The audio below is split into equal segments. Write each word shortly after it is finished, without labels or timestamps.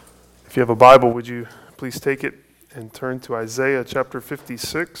If you have a Bible, would you please take it and turn to Isaiah chapter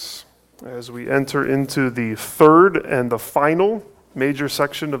 56 as we enter into the third and the final major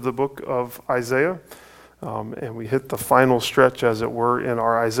section of the book of Isaiah. And we hit the final stretch, as it were, in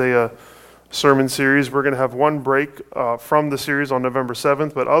our Isaiah sermon series. We're going to have one break from the series on November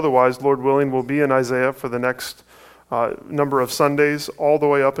 7th, but otherwise, Lord willing, we'll be in Isaiah for the next number of Sundays, all the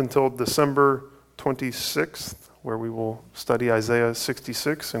way up until December 26th, where we will study Isaiah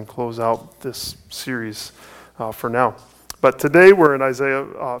 66 and close out this series for now. But today we're in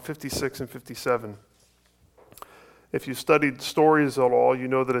Isaiah 56 and 57. If you studied stories at all, you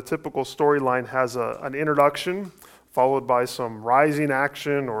know that a typical storyline has an introduction followed by some rising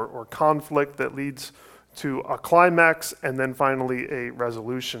action or conflict that leads to a climax and then finally a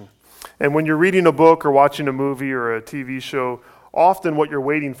resolution. And when you're reading a book or watching a movie or a TV show, often what you're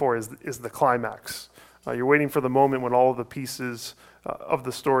waiting for is the climax. You're waiting for the moment when all of the pieces of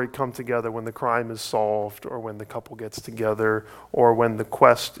the story come together, when the crime is solved, or when the couple gets together, or when the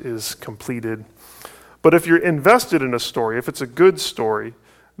quest is completed. But if you're invested in a story, if it's a good story,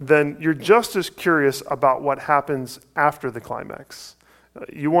 then you're just as curious about what happens after the climax.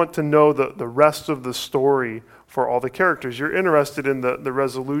 You want to know the rest of the story for all the characters. You're interested in the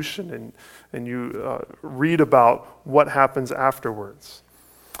resolution, and you read about what happens afterwards.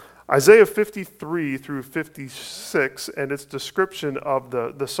 Isaiah 53 through 56 and its description of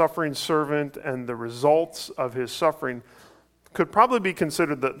the suffering servant and the results of his suffering could probably be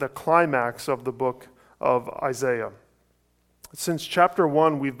considered the climax of the book of Isaiah. Since chapter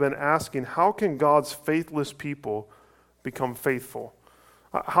 1, we've been asking, how can God's faithless people become faithful?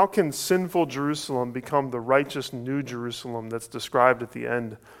 How can sinful Jerusalem become the righteous New Jerusalem that's described at the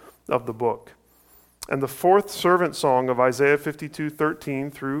end of the book? And the fourth servant song of Isaiah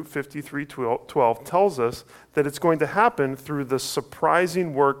 52:13 through 53:12 tells us that it's going to happen through the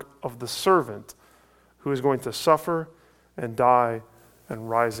surprising work of the servant who is going to suffer and die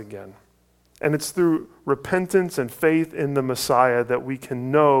and rise again. And it's through repentance and faith in the Messiah that we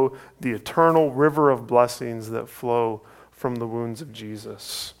can know the eternal river of blessings that flow from the wounds of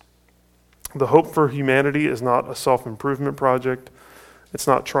Jesus. The hope for humanity is not a self-improvement project. It's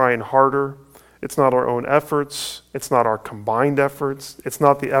not trying harder. It's not our own efforts. It's not our combined efforts. It's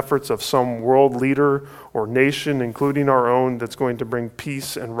not the efforts of some world leader or nation, including our own, that's going to bring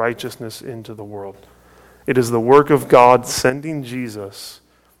peace and righteousness into the world. It is the work of God sending Jesus,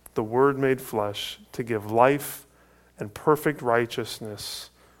 the Word made flesh, to give life and perfect righteousness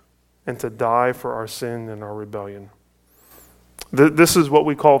and to die for our sin and our rebellion. This is what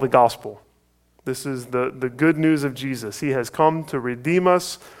we call the gospel. This is the good news of Jesus. He has come to redeem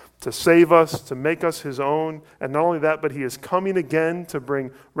us, to save us, to make us his own. And not only that, but he is coming again to bring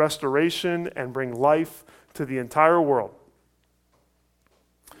restoration and bring life to the entire world.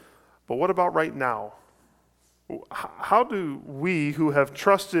 But what about right now? How do we who have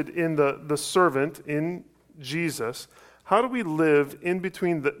trusted in the servant, in Jesus, how do we live in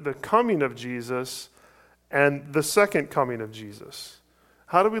between the coming of Jesus and the second coming of Jesus?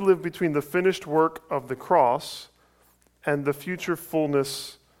 How do we live between the finished work of the cross and the future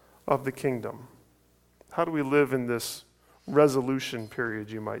fullness of the kingdom? How do we live in this resolution period,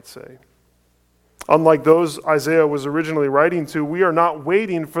 you might say? Unlike those Isaiah was originally writing to, we are not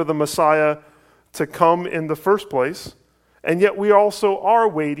waiting for the Messiah to come in the first place, and yet we also are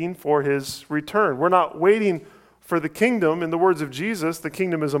waiting for his return. We're not waiting for the kingdom. In the words of Jesus, the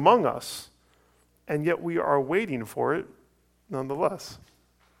kingdom is among us, and yet we are waiting for it nonetheless.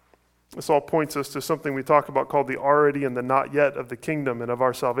 This all points us to something we talk about called the already and the not yet of the kingdom and of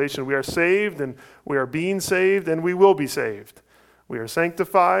our salvation. We are saved, and we are being saved, and we will be saved. We are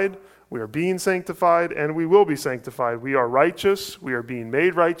sanctified, we are being sanctified, and we will be sanctified. We are righteous, we are being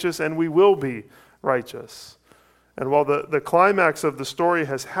made righteous, and we will be righteous. And while the climax of the story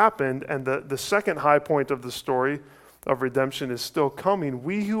has happened, and the second high point of the story of redemption is still coming,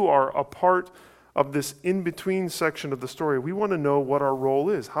 we who are a part of this in-between section of the story, we want to know what our role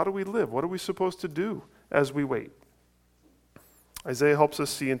is. How do we live? What are we supposed to do as we wait? Isaiah helps us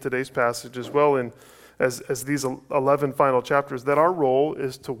see in today's passage as well, as these 11 final chapters, that our role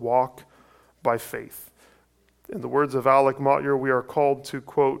is to walk by faith. In the words of Alec Motyer, we are called to,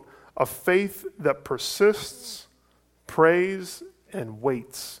 quote, a faith that persists, prays, and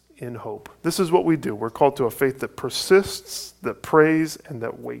waits in hope. This is what we do. We're called to a faith that persists, that prays, and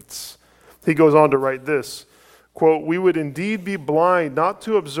that waits. He goes on to write this, quote, we would indeed be blind not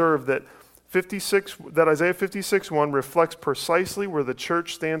to observe that Isaiah 56:1 reflects precisely where the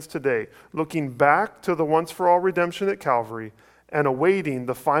church stands today, looking back to the once-for-all redemption at Calvary and awaiting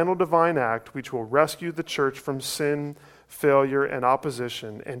the final divine act which will rescue the church from sin, failure, and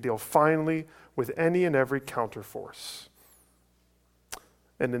opposition, and deal finally with any and every counterforce.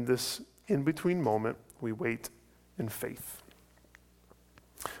 And in this in-between moment, we wait in faith.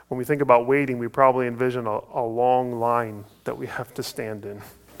 When we think about waiting, we probably envision a long line that we have to stand in.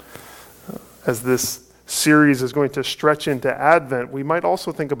 As this series is going to stretch into Advent, we might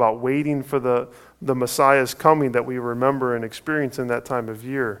also think about waiting for the Messiah's coming that we remember and experience in that time of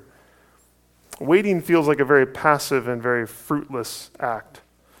year. Waiting feels like a very passive and very fruitless act.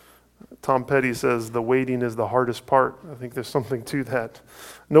 Tom Petty says the waiting is the hardest part. I think there's something to that.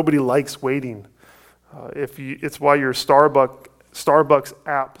 Nobody likes waiting. It's why your Starbucks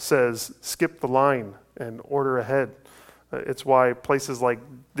app says skip the line and order ahead. It's why places like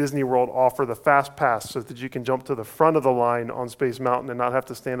Disney World offer the Fast Pass so that you can jump to the front of the line on Space Mountain and not have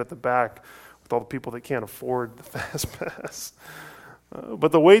to stand at the back with all the people that can't afford the Fast Pass.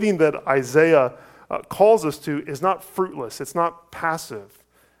 But the waiting that Isaiah calls us to is not fruitless. It's not passive.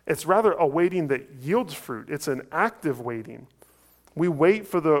 It's rather a waiting that yields fruit. It's an active waiting. We wait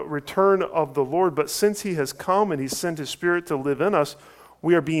for the return of the Lord, but since he has come and he's sent his Spirit to live in us,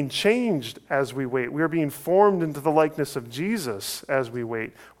 we are being changed as we wait. We are being formed into the likeness of Jesus as we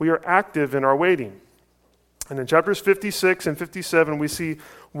wait. We are active in our waiting. And in chapters 56 and 57, we see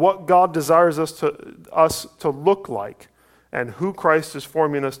what God desires us to look like and who Christ is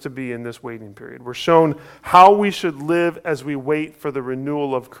forming us to be in this waiting period. We're shown how we should live as we wait for the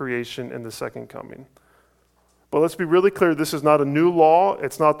renewal of creation in the second coming. But let's be really clear, this is not a new law.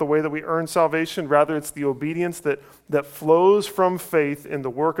 It's not the way that we earn salvation. Rather, it's the obedience that flows from faith in the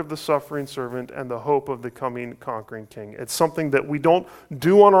work of the suffering servant and the hope of the coming conquering king. It's something that we don't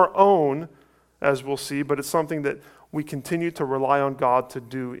do on our own, as we'll see, but it's something that we continue to rely on God to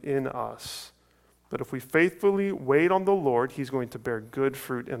do in us. But if we faithfully wait on the Lord, he's going to bear good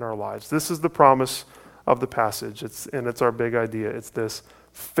fruit in our lives. This is the promise of the passage, and it's our big idea. It's this: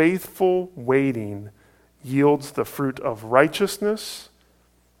 faithful waiting yields the fruit of righteousness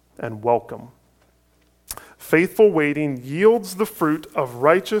and welcome. Faithful waiting yields the fruit of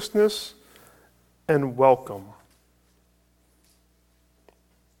righteousness and welcome.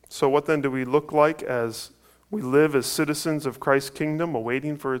 So what then do we look like as we live as citizens of Christ's kingdom,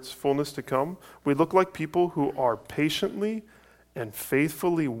 awaiting for its fullness to come? We look like people who are patiently and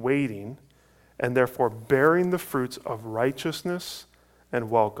faithfully waiting, and therefore bearing the fruits of righteousness and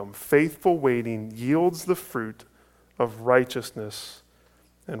welcome. Faithful waiting yields the fruit of righteousness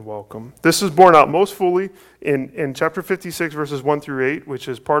and welcome. This is borne out most fully in chapter 56, verses 1 through 8, which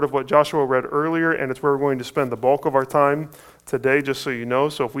is part of what Joshua read earlier, and it's where we're going to spend the bulk of our time today, just so you know.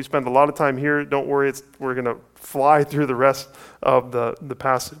 So if we spend a lot of time here, don't worry, we're going to fly through the rest of the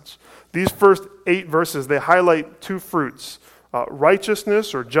passage. These first 8 verses, they highlight 2 fruits.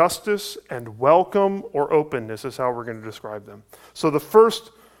 Righteousness or justice and welcome or openness is how we're going to describe them. So the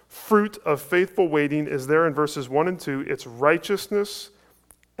first fruit of faithful waiting is there in verses 1 and 2. It's righteousness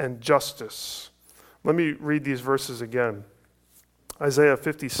and justice. Let me read these verses again. Isaiah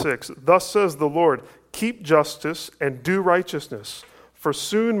 56. Thus says the Lord, keep justice and do righteousness, for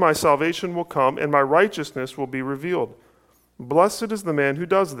soon my salvation will come and my righteousness will be revealed. Blessed is the man who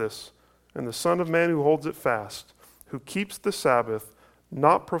does this, and the Son of Man who holds it fast, who keeps the Sabbath,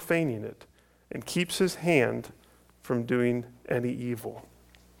 not profaning it, and keeps his hand from doing any evil.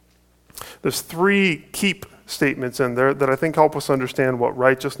 There's 3 keep statements in there that I think help us understand what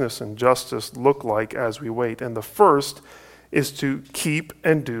righteousness and justice look like as we wait. And the first is to keep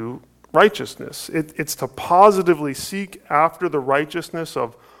and do righteousness. It's to positively seek after the righteousness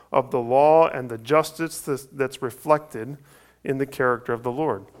of the law and the justice that's reflected in the character of the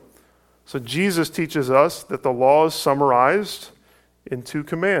Lord. So Jesus teaches us that the law is summarized in 2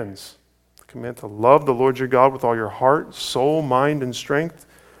 commands. The command to love the Lord your God with all your heart, soul, mind, and strength,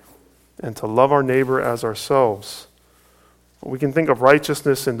 and to love our neighbor as ourselves. We can think of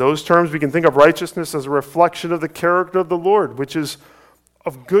righteousness in those terms. We can think of righteousness as a reflection of the character of the Lord, which is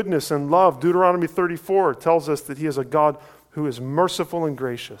of goodness and love. Deuteronomy 34 tells us that he is a God who is merciful and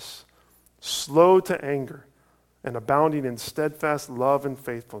gracious, slow to anger, and abounding in steadfast love and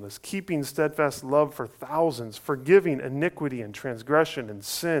faithfulness, keeping steadfast love for thousands, forgiving iniquity and transgression and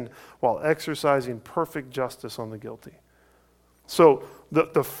sin, while exercising perfect justice on the guilty. So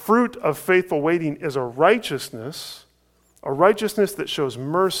the fruit of faithful waiting is a righteousness that shows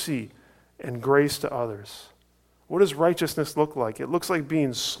mercy and grace to others. What does righteousness look like? It looks like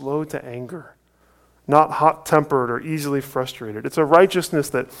being slow to anger, not hot-tempered or easily frustrated. It's a righteousness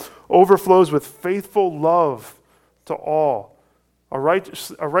that overflows with faithful love to all, a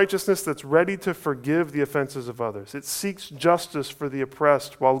righteousness that's ready to forgive the offenses of others. It seeks justice for the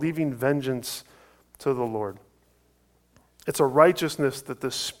oppressed while leaving vengeance to the Lord. It's a righteousness that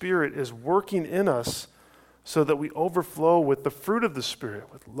the Spirit is working in us so that we overflow with the fruit of the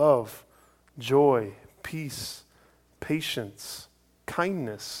Spirit, with love, joy, peace, patience,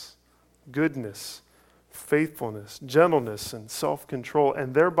 kindness, goodness, faithfulness, gentleness, and self-control,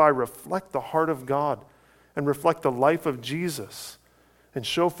 and thereby reflect the heart of God and reflect the life of Jesus and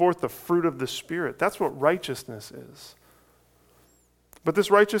show forth the fruit of the Spirit. That's what righteousness is. But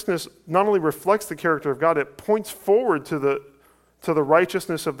this righteousness not only reflects the character of God, it points forward to the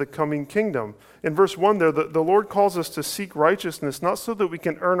righteousness of the coming kingdom. In verse 1 there, the Lord calls us to seek righteousness, not so that we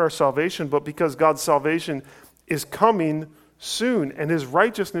can earn our salvation, but because God's salvation is coming soon, and his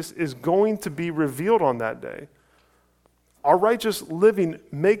righteousness is going to be revealed on that day. Our righteous living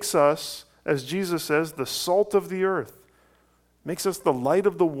makes us, as Jesus says, the salt of the earth, makes us the light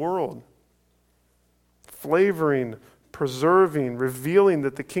of the world, flavoring, preserving, revealing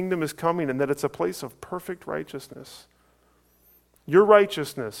that the kingdom is coming and that it's a place of perfect righteousness. Your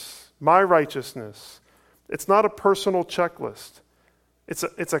righteousness, my righteousness, it's not a personal checklist.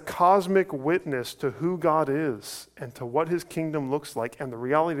 It's a cosmic witness to who God is and to what his kingdom looks like and the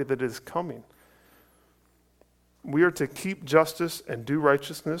reality that it is coming. We are to keep justice and do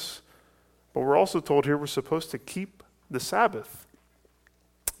righteousness, but we're also told here we're supposed to keep the Sabbath.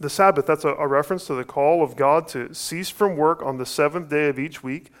 The Sabbath, that's a reference to the call of God to cease from work on the seventh day of each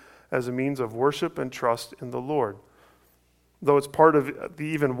week as a means of worship and trust in the Lord. Though it's part of the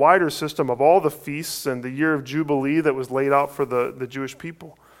even wider system of all the feasts and the year of Jubilee that was laid out for the Jewish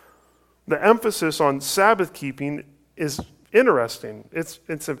people. The emphasis on Sabbath keeping is interesting. It's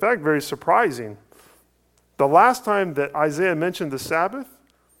in fact very surprising. The last time that Isaiah mentioned the Sabbath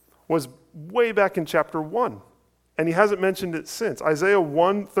was way back in chapter 1, and he hasn't mentioned it since. Isaiah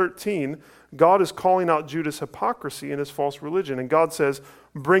 1:13, God is calling out Judah's hypocrisy and his false religion, and God says,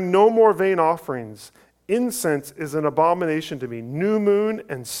 "Bring no more vain offerings. Incense is an abomination to me. New moon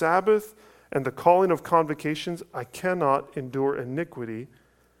and Sabbath and the calling of convocations, I cannot endure iniquity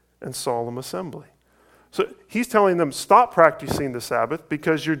and solemn assembly." So he's telling them, stop practicing the Sabbath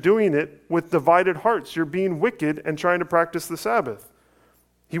because you're doing it with divided hearts. You're being wicked and trying to practice the Sabbath.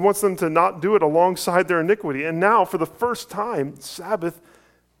 He wants them to not do it alongside their iniquity. And now, for the first time, Sabbath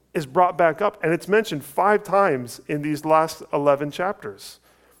is brought back up. And it's mentioned 5 times in these last 11 chapters.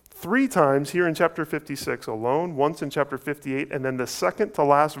 3 times here in chapter 56 alone, once in chapter 58, and then the second to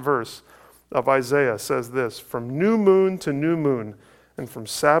last verse of Isaiah says this, "From new moon to new moon, and from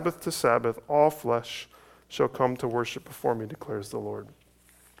Sabbath to Sabbath, all flesh shall come to worship before me, declares the Lord."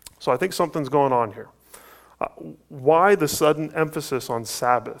 So I think something's going on here. Why the sudden emphasis on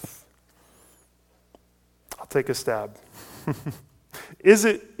Sabbath? I'll take a stab. Is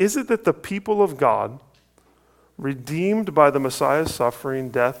it that the people of God, redeemed by the Messiah's suffering,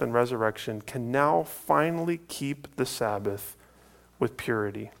 death, and resurrection, can now finally keep the Sabbath with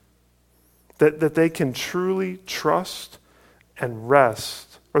purity? That they can truly trust and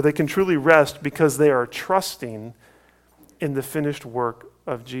rest, or they can truly rest because they are trusting in the finished work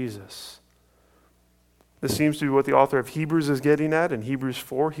of Jesus. This seems to be what the author of Hebrews is getting at. In Hebrews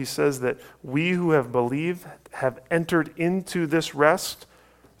 4, he says that we who have believed have entered into this rest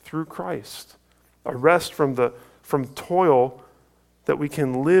through Christ. A rest from toil that we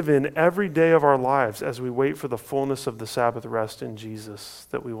can live in every day of our lives as we wait for the fullness of the Sabbath rest in Jesus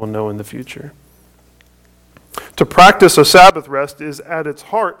that we will know in the future. To practice a Sabbath rest is at its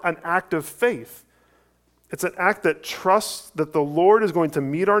heart an act of faith. It's an act that trusts that the Lord is going to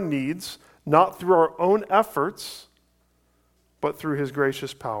meet our needs, not through our own efforts, but through his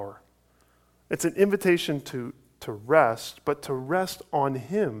gracious power. It's an invitation to rest, but to rest on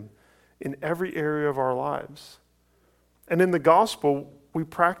him in every area of our lives. And in the gospel, we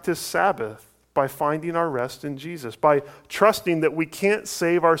practice Sabbath by finding our rest in Jesus, by trusting that we can't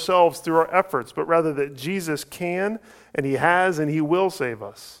save ourselves through our efforts, but rather that Jesus can, and he has, and he will save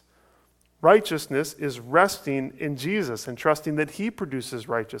us. Righteousness is resting in Jesus and trusting that he produces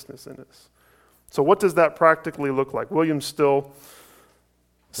righteousness in us. So what does that practically look like? William Still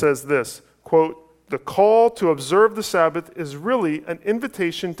says this, quote, "The call to observe the Sabbath is really an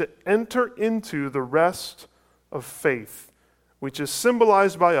invitation to enter into the rest of faith, which is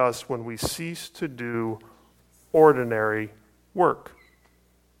symbolized by us when we cease to do ordinary work."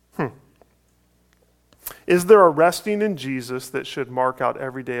 Is there a resting in Jesus that should mark out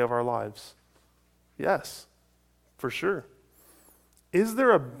every day of our lives? Yes, for sure. Is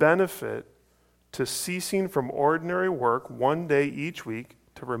there a benefit to ceasing from ordinary work one day each week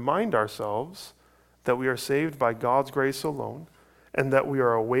to remind ourselves that we are saved by God's grace alone and that we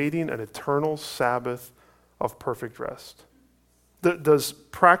are awaiting an eternal Sabbath of perfect rest? Does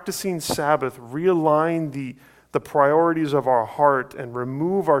practicing Sabbath realign the priorities of our heart and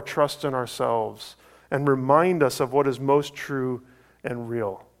remove our trust in ourselves and remind us of what is most true and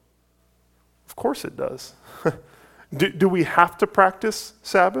real? Of course it does. Do we have to practice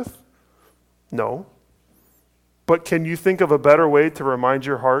Sabbath? No. But can you think of a better way to remind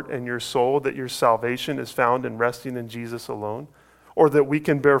your heart and your soul that your salvation is found in resting in Jesus alone? Or that we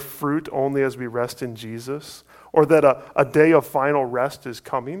can bear fruit only as we rest in Jesus? Or that a day of final rest is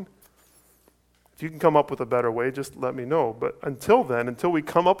coming? If you can come up with a better way, just let me know. But until then, until we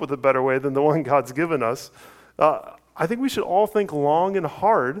come up with a better way than the one God's given us, I think we should all think long and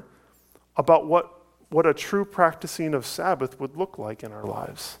hard about what a true practicing of Sabbath would look like in our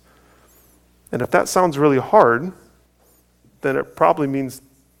lives. And if that sounds really hard, then it probably means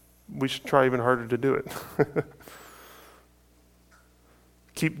we should try even harder to do it.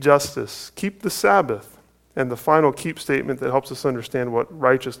 Keep justice, keep the Sabbath. And the final keep statement that helps us understand what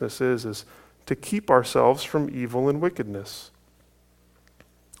righteousness is to keep ourselves from evil and wickedness.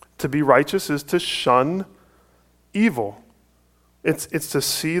 To be righteous is to shun evil. It's to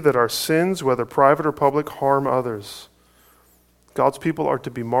see that our sins, whether private or public, harm others. God's people are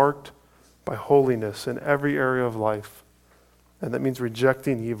to be marked by holiness in every area of life. And that means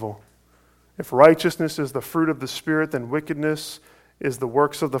rejecting evil. If righteousness is the fruit of the Spirit, then wickedness is the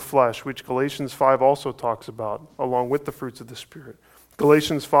works of the flesh, which Galatians 5 also talks about, along with the fruits of the Spirit.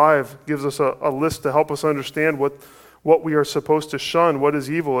 Galatians 5 gives us a list to help us understand what we are supposed to shun, what is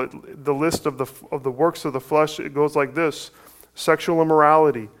evil. The list of the works of the flesh, it goes like this: sexual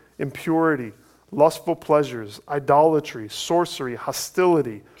immorality, impurity, lustful pleasures, idolatry, sorcery,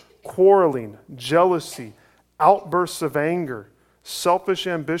 hostility, quarreling, jealousy, outbursts of anger, selfish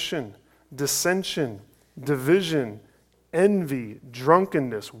ambition, dissension, division, envy,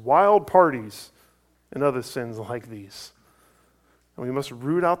 drunkenness, wild parties, and other sins like these. And we must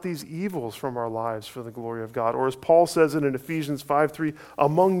root out these evils from our lives for the glory of God. Or as Paul says it in Ephesians 5:3,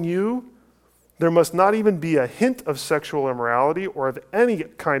 among you there must not even be a hint of sexual immorality or of any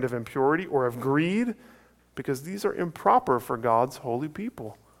kind of impurity or of greed, because these are improper for God's holy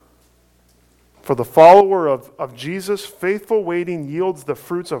people. For the follower of Jesus, faithful waiting yields the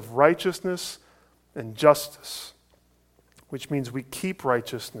fruits of righteousness and justice, which means we keep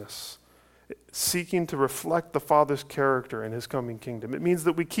righteousness, seeking to reflect the Father's character in his coming kingdom. It means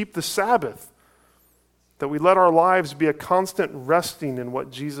that we keep the Sabbath, that we let our lives be a constant resting in what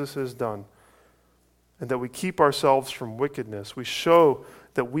Jesus has done, and that we keep ourselves from wickedness. We show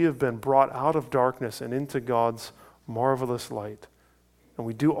that we have been brought out of darkness and into God's marvelous light. And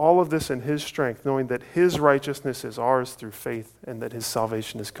we do all of this in his strength, knowing that his righteousness is ours through faith and that his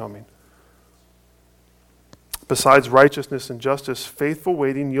salvation is coming. Besides righteousness and justice, faithful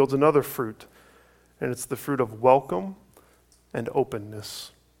waiting yields another fruit, and it's the fruit of welcome and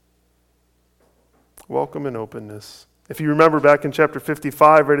openness. Welcome and openness. If you remember back in chapter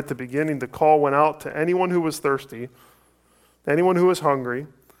 55, right at the beginning, the call went out to anyone who was thirsty, anyone who was hungry.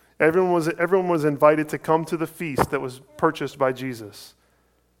 Everyone was invited to come to the feast that was purchased by Jesus.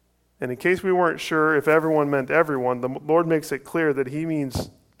 And in case we weren't sure if everyone meant everyone, the Lord makes it clear that he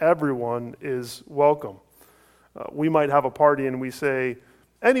means everyone is welcome. We might have a party and we say,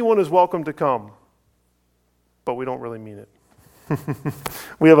 anyone is welcome to come, but we don't really mean it.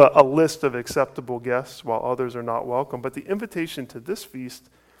 We have a list of acceptable guests while others are not welcome, but the invitation to this feast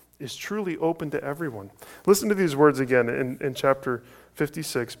is truly open to everyone. Listen to these words again in chapter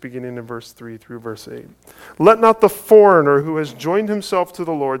 56, beginning in verse 3 through verse 8. Let not the foreigner who has joined himself to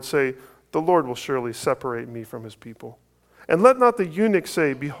the Lord say, the Lord will surely separate me from his people. And let not the eunuch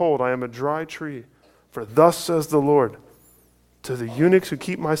say, behold, I am a dry tree. For thus says the Lord, to the eunuchs who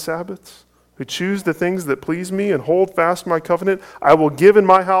keep my Sabbaths, who choose the things that please me and hold fast my covenant, I will give in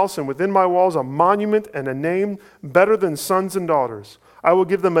my house and within my walls a monument and a name better than sons and daughters. I will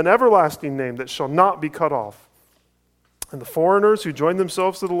give them an everlasting name that shall not be cut off. And the foreigners who join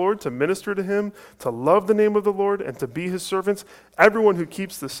themselves to the Lord to minister to him, to love the name of the Lord, and to be his servants, everyone who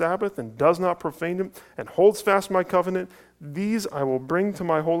keeps the Sabbath and does not profane him and holds fast my covenant, these I will bring to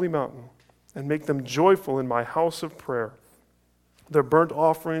my holy mountain and make them joyful in my house of prayer. Their burnt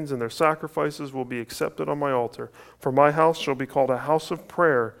offerings and their sacrifices will be accepted on my altar, for my house shall be called a house of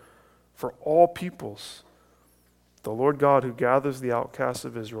prayer for all peoples. The Lord God who gathers the outcasts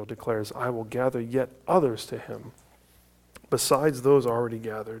of Israel declares, I will gather yet others to him, besides those already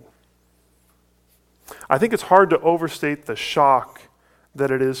gathered. I think it's hard to overstate the shock that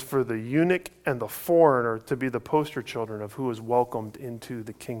it is for the eunuch and the foreigner to be the poster children of who is welcomed into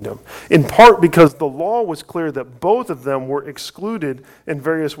the kingdom. In part because the law was clear that both of them were excluded in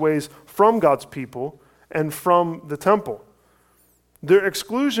various ways from God's people and from the temple. Their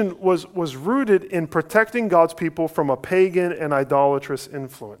exclusion was rooted in protecting God's people from a pagan and idolatrous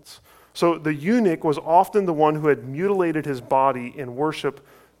influence. So the eunuch was often the one who had mutilated his body in worship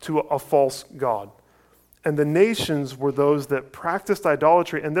to a false god. And the nations were those that practiced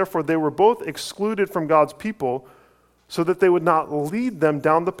idolatry, and therefore they were both excluded from God's people so that they would not lead them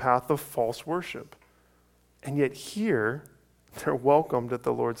down the path of false worship. And yet here, they're welcomed at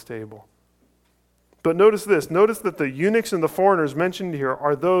the Lord's table. But notice this. Notice that the eunuchs and the foreigners mentioned here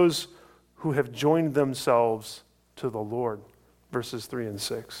are those who have joined themselves to the Lord. Verses 3 and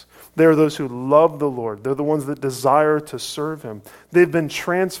 6. They are those who love the Lord. They're the ones that desire to serve him. They've been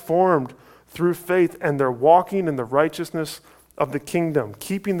transformed through faith, and they're walking in the righteousness of the kingdom,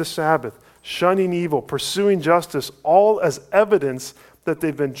 keeping the Sabbath, shunning evil, pursuing justice, all as evidence that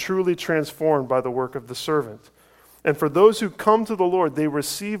they've been truly transformed by the work of the servant. And for those who come to the Lord, they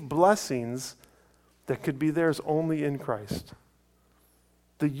receive blessings that could be theirs only in Christ.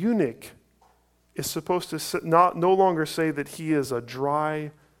 The eunuch is supposed to no longer say that he is a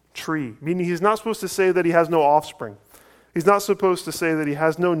dry tree, meaning he's not supposed to say that he has no offspring. He's not supposed to say that he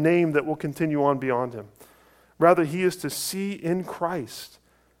has no name that will continue on beyond him. Rather, he is to see in Christ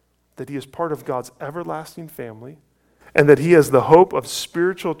that he is part of God's everlasting family and that he has the hope of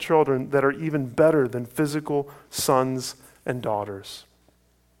spiritual children that are even better than physical sons and daughters.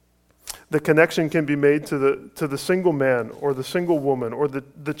 The connection can be made to the single man or the single woman or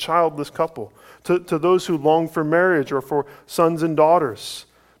the childless couple, to those who long for marriage or for sons and daughters.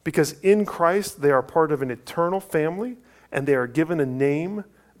 Because in Christ, they are part of an eternal family and they are given a name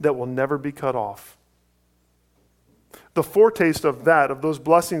that will never be cut off. The foretaste of those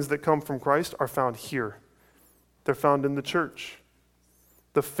blessings that come from Christ are found here. They're found in the church.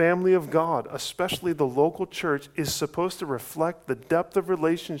 The family of God, especially the local church, is supposed to reflect the depth of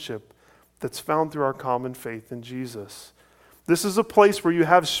relationship that's found through our common faith in Jesus. This is a place where you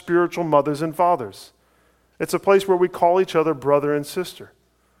have spiritual mothers and fathers. It's a place where we call each other brother and sister.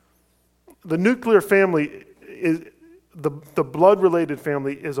 The nuclear family, the blood-related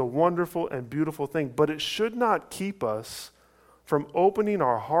family, is a wonderful and beautiful thing, but it should not keep us from opening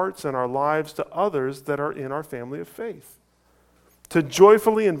our hearts and our lives to others that are in our family of faith. To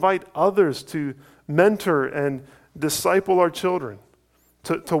joyfully invite others to mentor and disciple our children.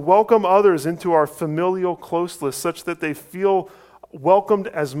 To welcome others into our familial closeness such that they feel welcomed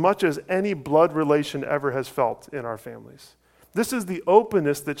as much as any blood relation ever has felt in our families. This is the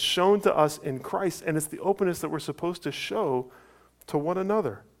openness that's shown to us in Christ, and it's the openness that we're supposed to show to one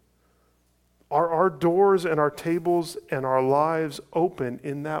another. Are our doors and our tables and our lives open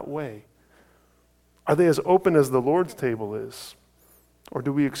in that way? Are they as open as the Lord's table is? Or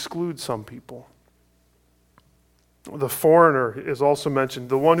do we exclude some people? The foreigner is also mentioned.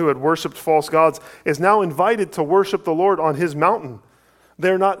 The one who had worshipped false gods is now invited to worship the Lord on his mountain.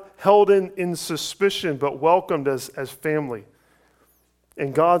 They're not held in suspicion, but welcomed as family.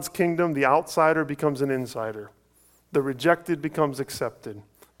 In God's kingdom, the outsider becomes an insider. The rejected becomes accepted.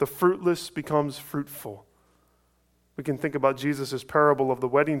 The fruitless becomes fruitful. We can think about Jesus' parable of the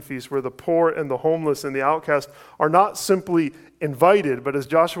wedding feast, where the poor and the homeless and the outcast are not simply invited, but as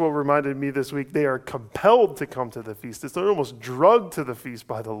Joshua reminded me this week, they are compelled to come to the feast. They're almost drugged to the feast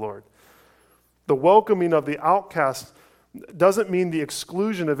by the Lord. The welcoming of the outcast doesn't mean the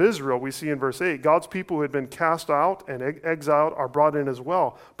exclusion of Israel we see in verse 8. God's people who had been cast out and exiled are brought in as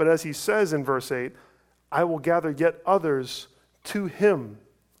well. But as he says in verse 8, I will gather yet others to him.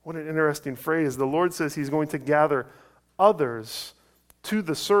 What an interesting phrase. The Lord says he's going to gather others to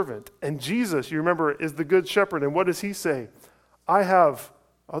the servant. And Jesus, you remember, is the good shepherd. And what does he say? I have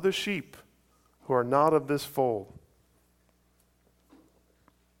other sheep who are not of this fold.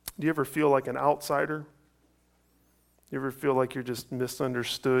 Do you ever feel like an outsider? You ever feel like you're just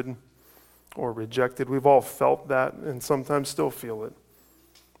misunderstood or rejected? We've all felt that and sometimes still feel it.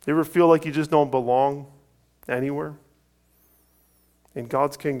 You ever feel like you just don't belong anywhere? In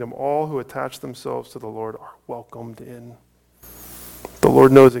God's kingdom, all who attach themselves to the Lord are welcomed in. The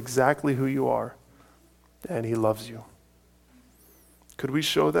Lord knows exactly who you are, and he loves you. Could we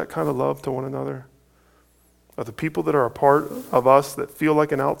show that kind of love to one another? Are the people that are a part of us that feel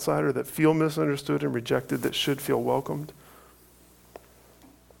like an outsider, that feel misunderstood and rejected, that should feel welcomed?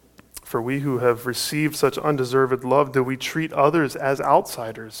 For we who have received such undeserved love, do we treat others as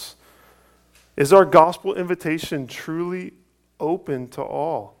outsiders? Is our gospel invitation truly open to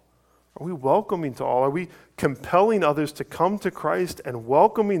all? Are we welcoming to all? Are we compelling others to come to Christ and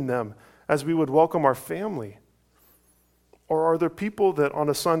welcoming them as we would welcome our family? Or are there people that on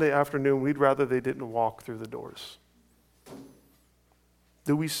a Sunday afternoon we'd rather they didn't walk through the doors?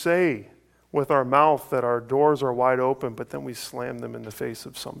 Do we say with our mouth that our doors are wide open, but then we slam them in the face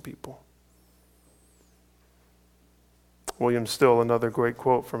of some people. William Still, another great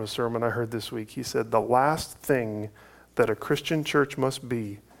quote from a sermon I heard this week, he said, "The last thing that a Christian church must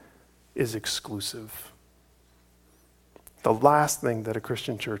be is exclusive." The last thing that a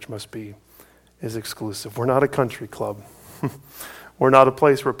Christian church must be is exclusive. We're not a country club. We're not a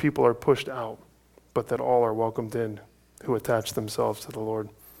place where people are pushed out, but that all are welcomed in who attach themselves to the Lord.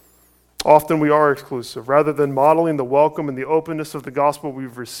 Often we are exclusive. Rather than modeling the welcome and the openness of the gospel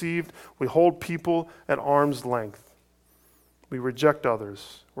we've received, we hold people at arm's length. We reject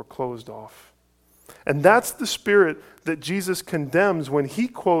others. We're closed off. And that's the spirit that Jesus condemns when he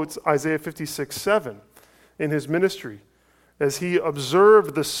quotes Isaiah 56:7 in his ministry. As he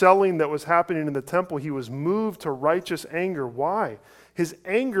observed the selling that was happening in the temple, he was moved to righteous anger. Why? His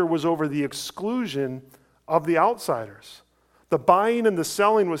anger was over the exclusion of the outsiders. The buying and the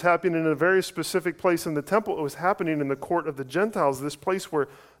selling was happening in a very specific place in the temple. It was happening in the court of the Gentiles, this place where,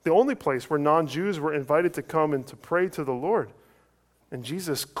 the only place where non-Jews were invited to come and to pray to the Lord. And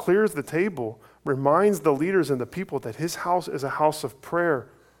Jesus clears the table, reminds the leaders and the people that his house is a house of prayer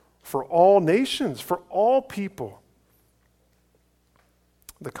for all nations, for all people.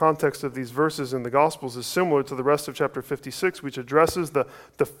 The context of these verses in the Gospels is similar to the rest of chapter 56, which addresses the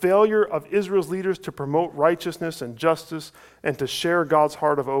failure of Israel's leaders to promote righteousness and justice and to share God's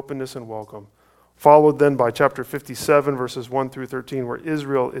heart of openness and welcome. Followed then by chapter 57, verses 1 through 13, where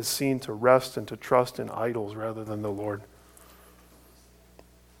Israel is seen to rest and to trust in idols rather than the Lord.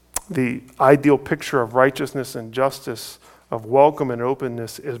 The ideal picture of righteousness and justice, of welcome and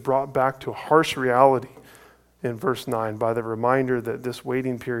openness, is brought back to harsh reality in verse 9 by the reminder that this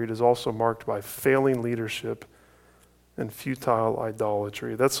waiting period is also marked by failing leadership and futile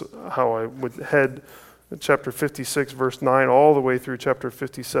idolatry. That's how I would head chapter 56, verse 9, all the way through chapter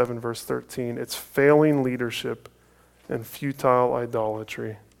 57, verse 13. It's failing leadership and futile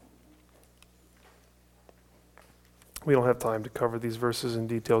idolatry. We don't have time to cover these verses in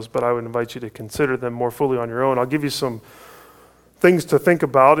details, but I would invite you to consider them more fully on your own. I'll give you some things to think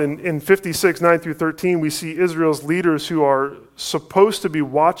about. In 56, 9 through 13, we see Israel's leaders who are supposed to be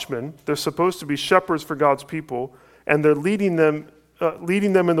watchmen. They're supposed to be shepherds for God's people, and they're leading them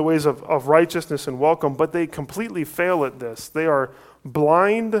in the ways of righteousness and welcome, but they completely fail at this. They are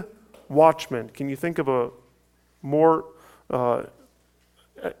blind watchmen. Can you think of a more...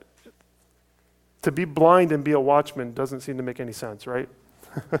 to be blind and be a watchman doesn't seem to make any sense, right?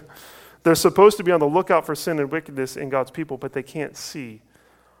 They're supposed to be on the lookout for sin and wickedness in God's people, but they can't see.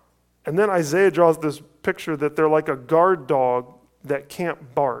 And then Isaiah draws this picture that they're like a guard dog that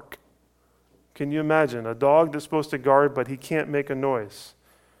can't bark. Can you imagine? A dog that's supposed to guard, but he can't make a noise.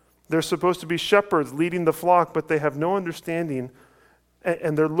 They're supposed to be shepherds leading the flock, but they have no understanding,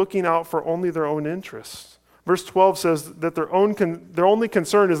 and they're looking out for only their own interests. Verse 12 says that their only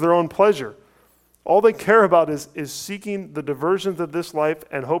concern is their own pleasure. All they care about is seeking the diversions of this life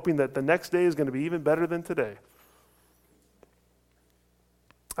and hoping that the next day is going to be even better than today.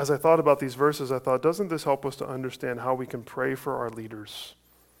 As I thought about these verses, I thought, doesn't this help us to understand how we can pray for our leaders?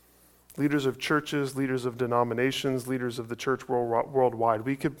 Leaders of churches, leaders of denominations, leaders of the church worldwide.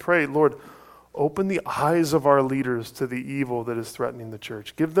 We could pray, Lord, open the eyes of our leaders to the evil that is threatening the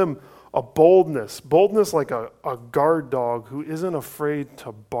church. Give them a boldness like a guard dog who isn't afraid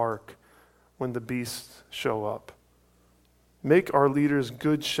to bark when the beasts show up. Make our leaders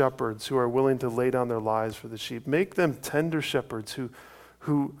good shepherds who are willing to lay down their lives for the sheep. Make them tender shepherds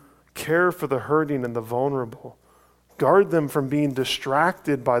who care for the hurting and the vulnerable. Guard them from being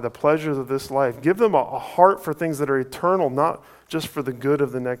distracted by the pleasures of this life. Give them a heart for things that are eternal, not just for the good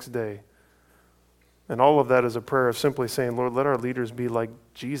of the next day. And all of that is a prayer of simply saying, Lord, let our leaders be like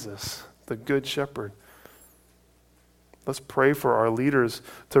Jesus, the good shepherd. Let's pray for our leaders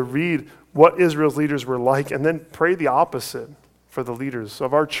to read what Israel's leaders were like and then pray the opposite for the leaders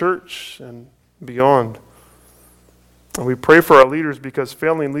of our church and beyond. And we pray for our leaders because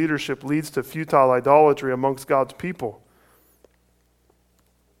failing leadership leads to futile idolatry amongst God's people.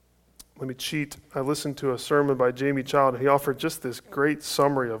 Let me cheat. I listened to a sermon by Jamie Child. He offered just this great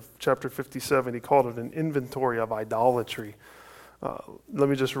summary of chapter 57. He called it an inventory of idolatry. Let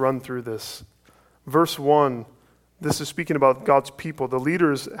me just run through this. Verse 1, this is speaking about God's people. The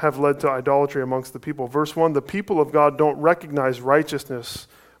leaders have led to idolatry amongst the people. Verse 1, the people of God don't recognize righteousness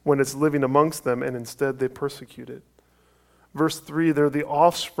when it's living amongst them, and instead they persecute it. Verse 3, they're the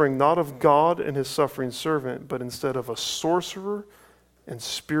offspring not of God and his suffering servant, but instead of a sorcerer and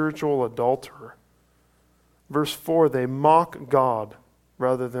spiritual adulterer. Verse 4, they mock God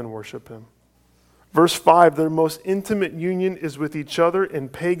rather than worship him. Verse 5, their most intimate union is with each other in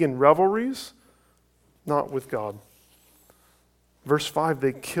pagan revelries, not with God. Verse 5,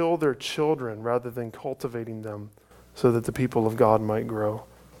 they kill their children rather than cultivating them so that the people of God might grow.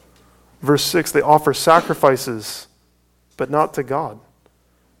 Verse 6, they offer sacrifices, but not to God,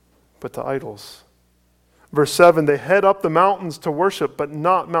 but to idols. Verse 7, they head up the mountains to worship, but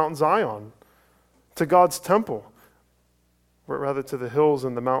not Mount Zion, to God's temple, but rather to the hills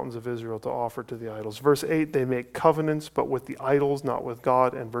and the mountains of Israel to offer to the idols. Verse 8, they make covenants, but with the idols, not with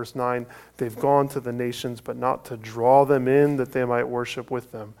God. And verse 9, they've gone to the nations, but not to draw them in that they might worship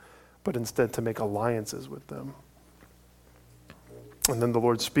with them, but instead to make alliances with them. And then the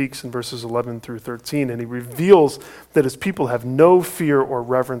Lord speaks in verses 11 through 13, and he reveals that his people have no fear or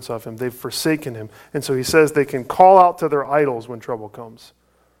reverence of him. They've forsaken him. And so he says they can call out to their idols when trouble comes.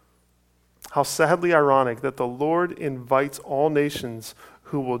 How sadly ironic that the Lord invites all nations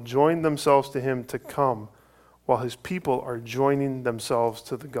who will join themselves to him to come, while his people are joining themselves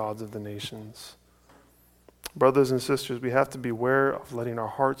to the gods of the nations. Brothers and sisters, we have to beware of letting our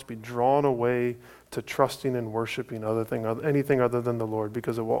hearts be drawn away to trusting and worshiping anything other than the Lord,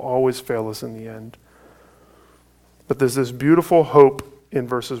 because it will always fail us in the end. But there's this beautiful hope in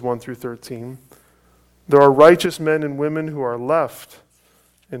verses 1 through 13. There are righteous men and women who are left.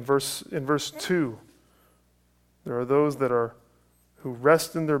 In verse 2, there are those who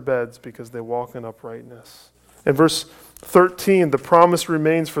rest in their beds because they walk in uprightness. In verse 13, the promise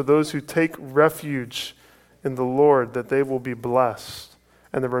remains for those who take refuge in the Lord that they will be blessed.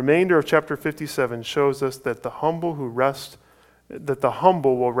 And the remainder of chapter 57 shows us that the humble will rest in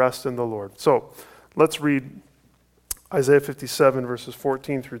the Lord. So let's read Isaiah 57 verses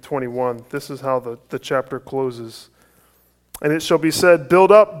 14 through 21. This is how the chapter closes. And it shall be said,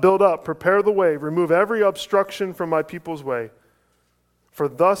 build up, prepare the way, remove every obstruction from my people's way. For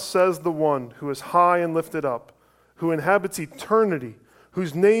thus says the one who is high and lifted up, who inhabits eternity,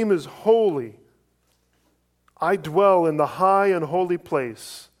 whose name is holy. I dwell in the high and holy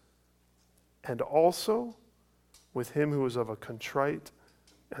place, and also with him who is of a contrite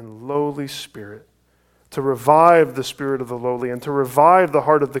and lowly spirit, to revive the spirit of the lowly and to revive the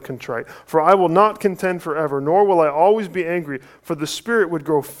heart of the contrite. For I will not contend forever, nor will I always be angry, for the spirit would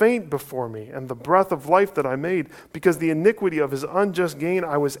grow faint before me, and the breath of life that I made. Because the iniquity of his unjust gain,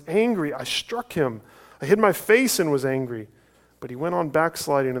 I was angry, I struck him. I hid my face and was angry. But he went on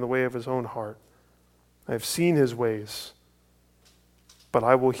backsliding in the way of his own heart. I have seen his ways, but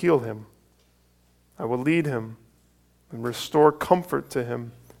I will heal him. I will lead him and restore comfort to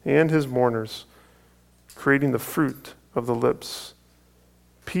him and his mourners, creating the fruit of the lips.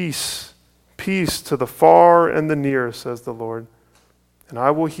 Peace, peace to the far and the near, says the Lord, and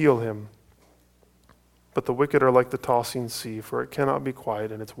I will heal him. But the wicked are like the tossing sea, for it cannot be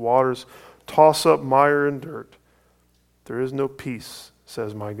quiet, and its waters toss up mire and dirt. There is no peace,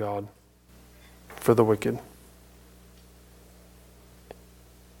 says my God, for the wicked.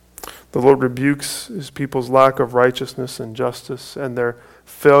 The Lord rebukes his people's lack of righteousness and justice and their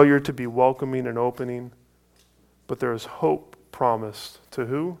failure to be welcoming and opening. But there is hope promised to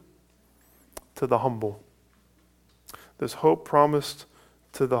who? To the humble. There's hope promised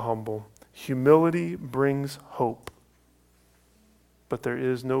to the humble. Humility brings hope, but there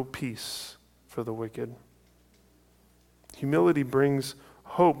is no peace for the wicked. Humility brings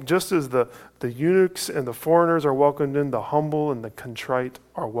hope. Just as the eunuchs and the foreigners are welcomed in, the humble and the contrite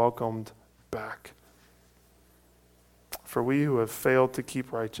are welcomed back. For we who have failed to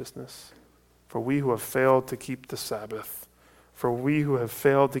keep righteousness, for we who have failed to keep the Sabbath, for we who have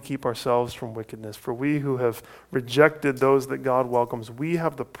failed to keep ourselves from wickedness, for we who have rejected those that God welcomes, we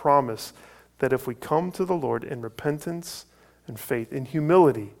have the promise that if we come to the Lord in repentance and faith, in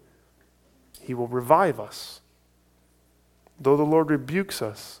humility, he will revive us. Though the Lord rebukes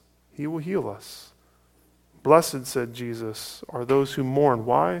us, he will heal us. Blessed, said Jesus, are those who mourn.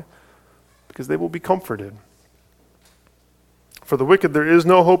 Why? Because they will be comforted. For the wicked there is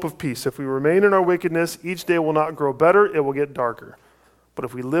no hope of peace. If we remain in our wickedness, each day will not grow better, it will get darker. But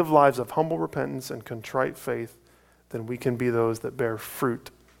if we live lives of humble repentance and contrite faith, then we can be those that bear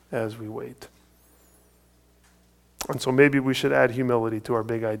fruit as we wait. And so maybe we should add humility to our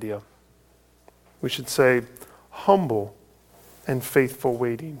big idea. We should say, humble and faithful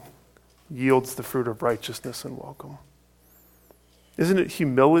waiting yields the fruit of righteousness and welcome. Isn't it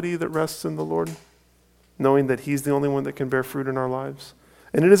humility that rests in the Lord, knowing that he's the only one that can bear fruit in our lives?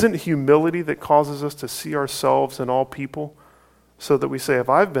 And it isn't humility that causes us to see ourselves in all people so that we say, if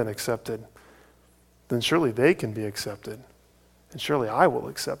I've been accepted, then surely they can be accepted, and surely I will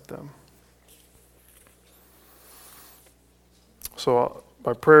accept them. So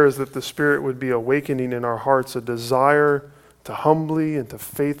My prayer is that the Spirit would be awakening in our hearts a desire to humbly and to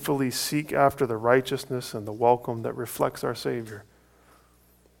faithfully seek after the righteousness and the welcome that reflects our Savior.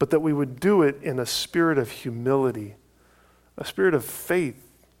 But that we would do it in a spirit of humility, a spirit of faith,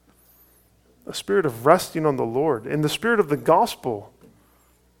 a spirit of resting on the Lord, in the spirit of the gospel,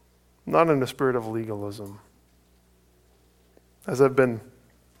 not in a spirit of legalism. As I've been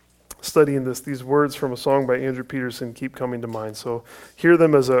studying this, these words from a song by Andrew Peterson keep coming to mind. So hear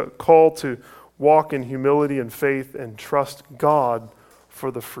them as a call to walk in humility and faith and trust God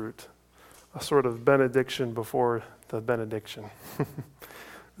for the fruit. A sort of benediction before the benediction.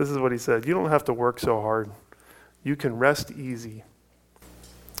 This is what he said. You don't have to work so hard. You can rest easy.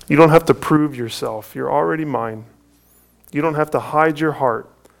 You don't have to prove yourself. You're already mine. You don't have to hide your heart.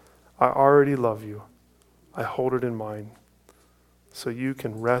 I already love you. I hold it in mind. So you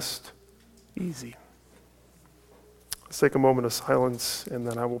can rest easy. Let's take a moment of silence and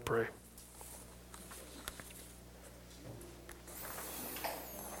then I will pray.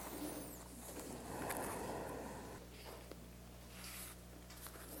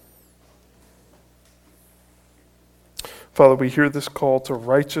 Father, we hear this call to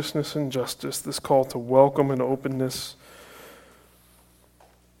righteousness and justice, this call to welcome and openness.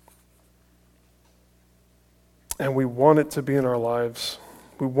 And we want it to be in our lives.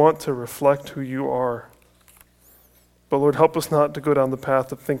 We want to reflect who you are. But Lord, help us not to go down the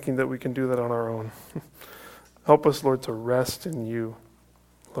path of thinking that we can do that on our own. Help us, Lord, to rest in you.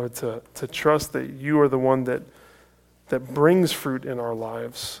 Lord, to trust that you are the one that brings fruit in our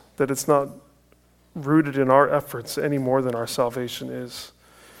lives, that it's not rooted in our efforts any more than our salvation is.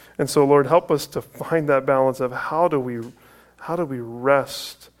 And so, Lord, help us to find that balance of how do we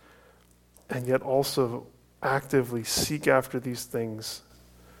rest and yet also actively seek after these things.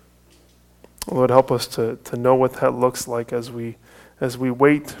 Lord, help us to know what that looks like as we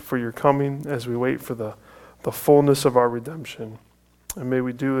wait for your coming, as we wait for the fullness of our redemption. And may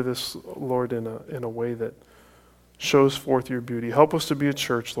we do this, Lord, in a way that shows forth your beauty. Help us to be a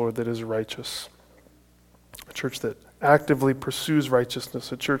church, Lord, that is righteous. A church that actively pursues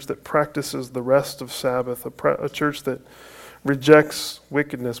righteousness, a church that practices the rest of Sabbath, a church that rejects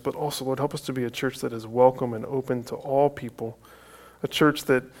wickedness, but also, Lord, help us to be a church that is welcome and open to all people, a church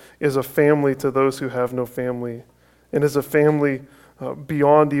that is a family to those who have no family, and is a family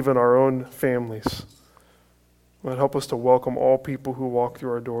beyond even our own families. Lord, help us to welcome all people who walk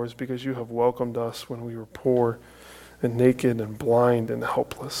through our doors because you have welcomed us when we were poor and naked and blind and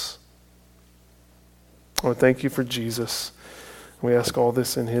helpless. Lord, thank you for Jesus. We ask all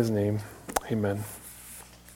this in his name. Amen.